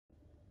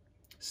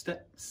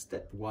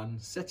Step one,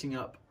 setting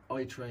up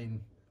iTrain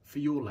for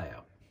your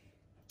layout.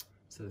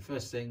 So the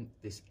first thing,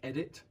 this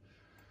edit,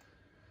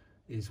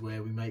 is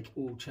where we make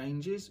all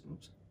changes.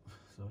 Oops,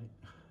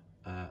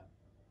 sorry.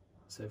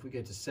 So if we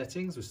go to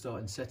settings, we'll start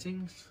in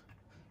settings.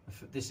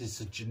 This is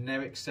the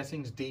generic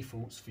settings,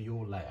 defaults for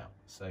your layout.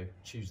 So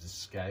choose the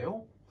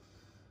scale.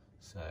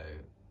 So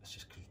let's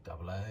just choose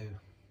 00.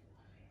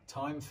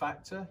 Time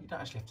factor, you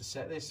don't actually have to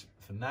set this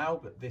for now,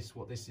 but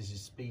what this is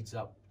speeds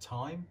up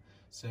time.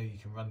 So you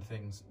can run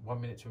things 1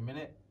 minute to a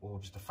minute, or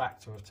just a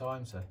factor of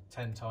time. So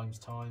 10 times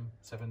time,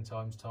 7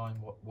 times time,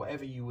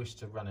 whatever you wish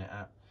to run it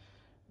at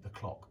the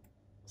clock.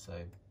 So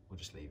we'll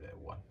just leave it at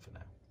 1 for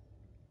now.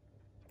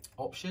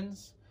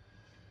 Options.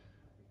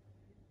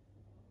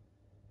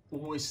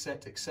 Always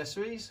set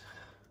accessories.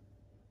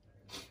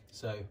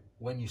 So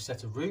when you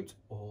set a route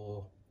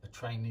or a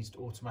train needs to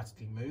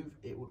automatically move,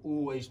 it will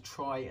always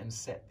try and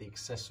set the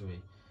accessory.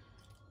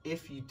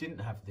 If you didn't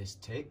have this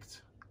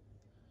ticked,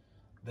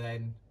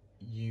 then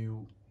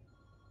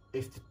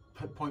if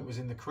the point was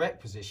in the correct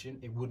position,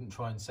 it wouldn't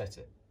try and set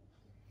it.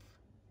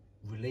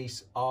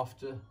 Release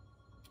after,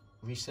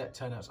 reset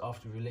turnouts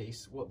after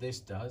release. What this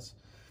does,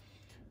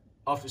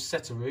 after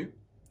set a route,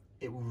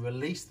 it will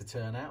release the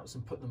turnouts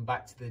and put them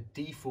back to the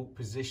default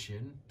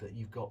position that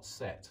you've got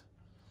set.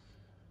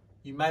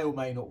 You may or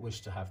may not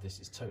wish to have this,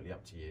 it's totally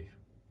up to you.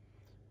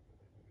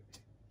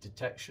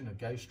 Detection of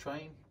ghost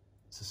train.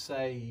 So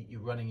say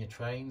you're running your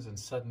trains and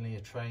suddenly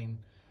a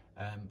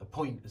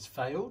point has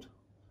failed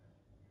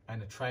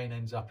and a train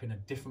ends up in a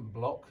different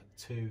block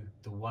to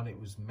the one it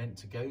was meant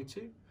to go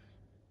to.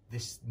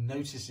 This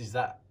notices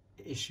that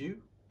issue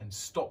and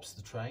stops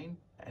the train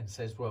and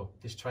says, well,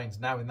 this train's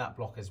now in that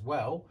block as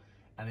well,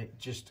 and it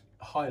just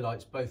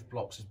highlights both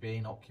blocks as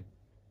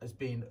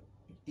being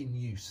in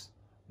use,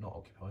 not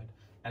occupied,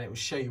 and it will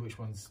show you which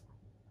ones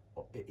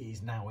it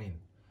is now in.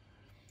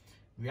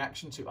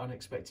 Reaction to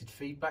unexpected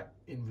feedback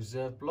in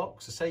reserved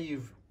blocks. So say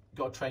you've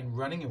got a train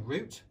running a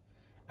route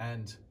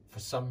and for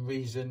some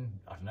reason,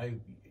 I don't know,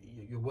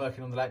 you're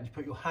working on the layout and you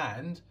put your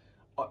hand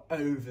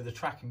over the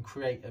track and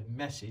create a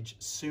message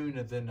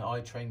sooner than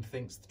iTrain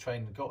thinks the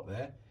train got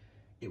there,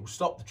 it will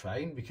stop the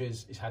train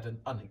because it's had an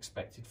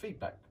unexpected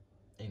feedback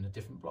in a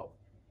different block.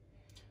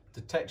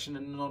 Detection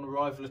and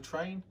non-arrival of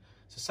train.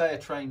 So say a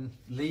train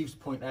leaves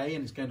point A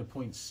and it's going to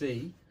point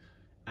C,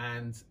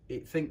 and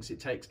it thinks it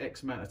takes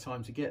X amount of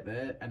time to get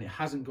there, and it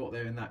hasn't got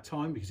there in that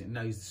time because it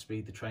knows the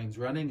speed the train's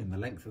running and the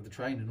length of the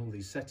train and all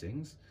these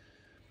settings.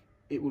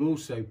 It will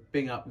also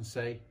bing up and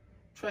say,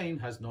 train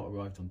has not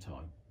arrived on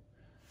time.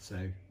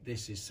 So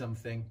this is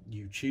something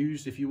you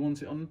choose if you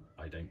want it on.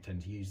 I don't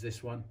tend to use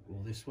this one or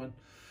this one.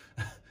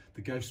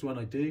 The ghost one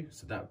I do,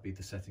 so that would be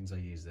the settings I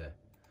use there.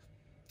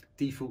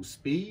 Default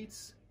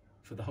speeds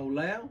for the whole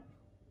layout.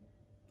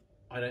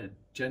 I don't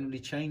generally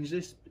change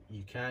this, but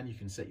you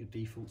can set your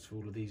defaults for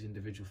all of these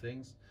individual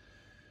things.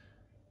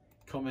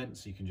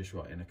 Comments, you can just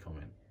write in a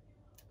comment.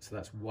 So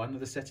that's one of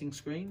the setting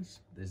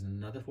screens. There's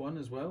another one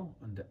as well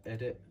under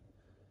edit,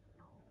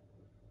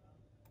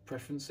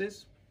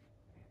 preferences.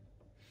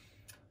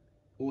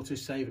 Auto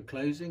save at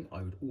closing,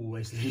 I would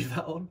always leave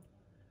that on.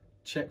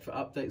 Check for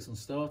updates on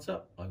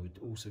startup, I would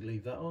also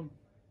leave that on.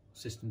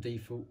 System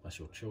default, that's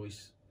your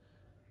choice.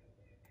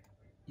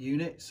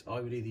 Units,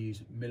 I would either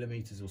use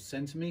millimeters or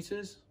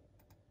centimeters.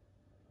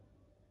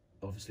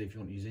 Obviously, if you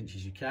want to use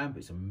inches, you can, but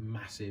it's a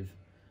massive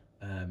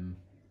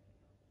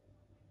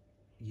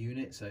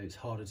unit, so it's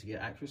harder to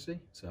get accuracy.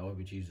 So I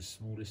would use the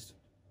smallest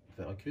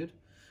that I could.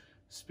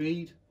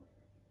 Speed,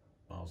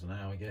 miles an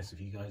hour, I guess,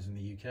 if you guys in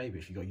the UK, but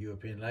if you've got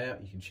European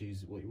layout, you can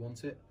choose what you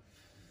want it.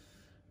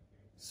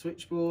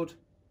 Switchboard,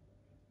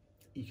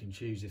 you can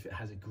choose if it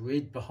has a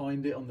grid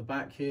behind it on the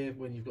back here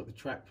when you've got the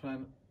track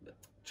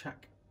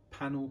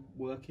panel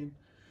working.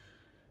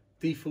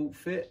 Default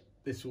fit,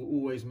 this will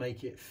always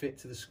make it fit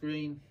to the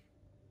screen.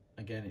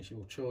 Again, it's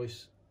your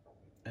choice.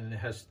 And it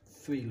has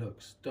 3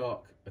 looks: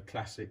 dark, a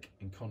classic,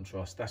 and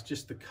contrast. That's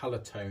just the color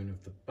tone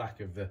of the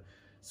back of the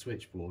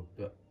switchboard,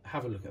 but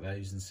have a look at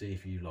those and see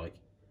if you like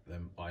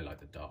them. I like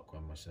the dark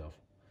one myself.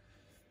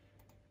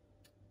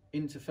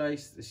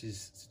 Interface, this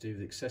is to do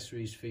with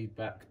accessories,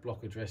 feedback,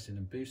 block addressing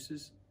and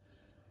boosters.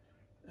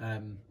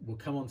 We'll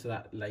come on to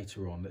that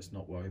later on. Let's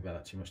not worry about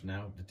that too much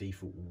now. The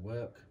default will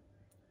work.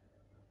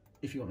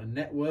 If you want a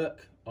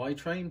network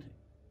iTrain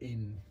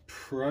in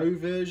Pro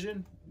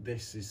version,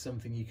 this is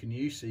something you can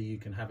use. So you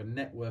can have a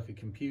network of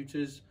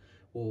computers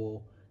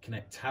or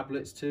connect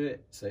tablets to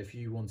it. So if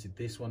you wanted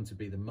this one to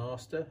be the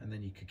master and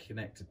then you could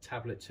connect a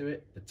tablet to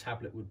it, the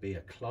tablet would be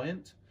a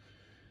client.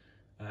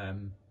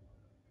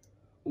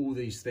 All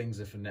these things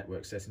are for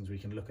network settings. We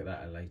can look at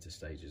that at a later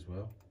stage as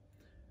well.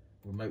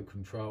 Remote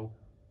control.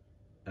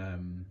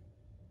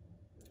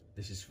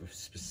 This is for a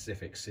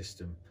specific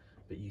system,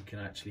 but you can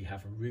actually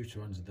have a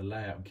router under the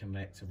layout and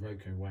connect a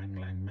Roku Wang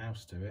Lang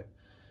mouse to it,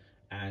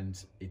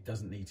 and it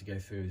doesn't need to go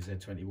through a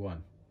Z21.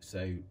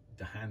 So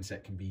the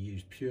handset can be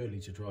used purely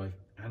to drive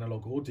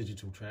analog or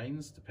digital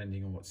trains,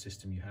 depending on what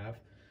system you have,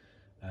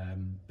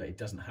 but it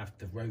doesn't have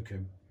the Roku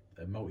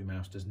a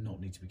multi-mouse does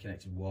not need to be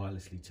connected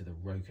wirelessly to the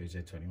Roku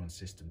Z21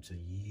 system to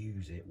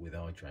use it with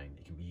iTrain.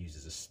 It can be used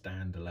as a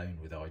standalone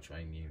with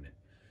iTrain unit.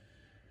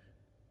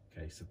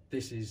 Okay, so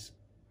this is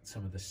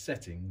some of the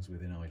settings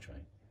within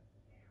iTrain.